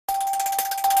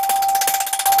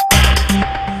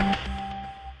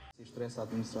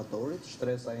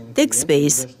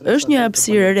Techspace është një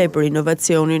hapësirë e re për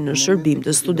inovacionin në shërbim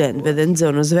të studentëve dhe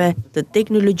nxënësve të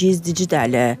teknologjisë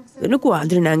digjitale dhe në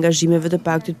kuadrin e angazhimeve të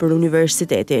Paktit për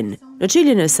Universitetin. Në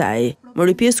çeljen e saj,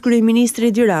 mori pjesë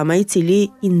Kryeministri Edi Rama, i cili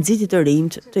i nxiti të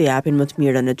rinjt të japin më të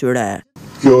mirën e tyre.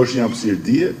 Kjo është një hapësirë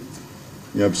dije,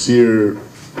 një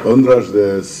hapësirë ëndrash dhe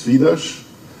sfidash,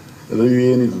 dhe ju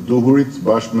jeni të duhurit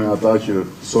bashkë me ata që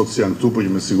sot janë këtu, por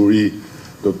që me siguri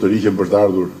do të riqen për të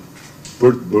ardhur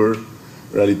për të bërë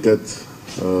realitet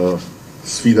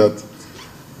sfidat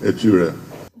e tyre.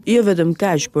 Jo vetëm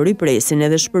kaq, por i presin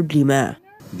edhe shpërblime.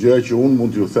 Gjëja që unë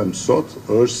mund t'ju them sot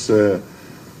është se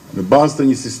në bazë të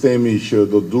një sistemi që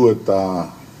do duhet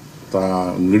ta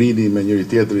ngrini me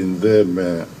njëri-tjetrin dhe me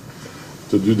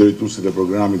të dy drejtuesit e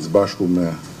programit së bashku me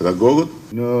pedagogët,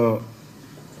 në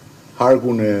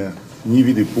harkun e një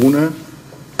viti pune,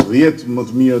 10 më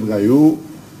të mirët nga ju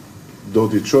do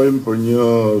t'i çojmë për një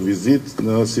vizitë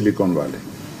në Silicon Valley.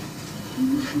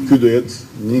 Ky do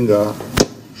jetë një nga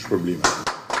shpërblimet.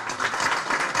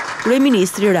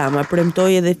 Kryeministri Rama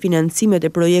premtoi edhe financimet e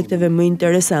projekteve më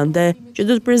interesante që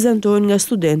do të prezantohen nga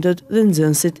studentët dhe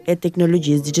nxënësit e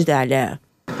teknologjisë digjitale.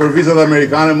 Për vizat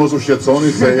amerikane mos u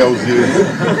shqetësoni se ja u zgjidhni.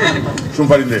 Shumë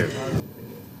faleminderit.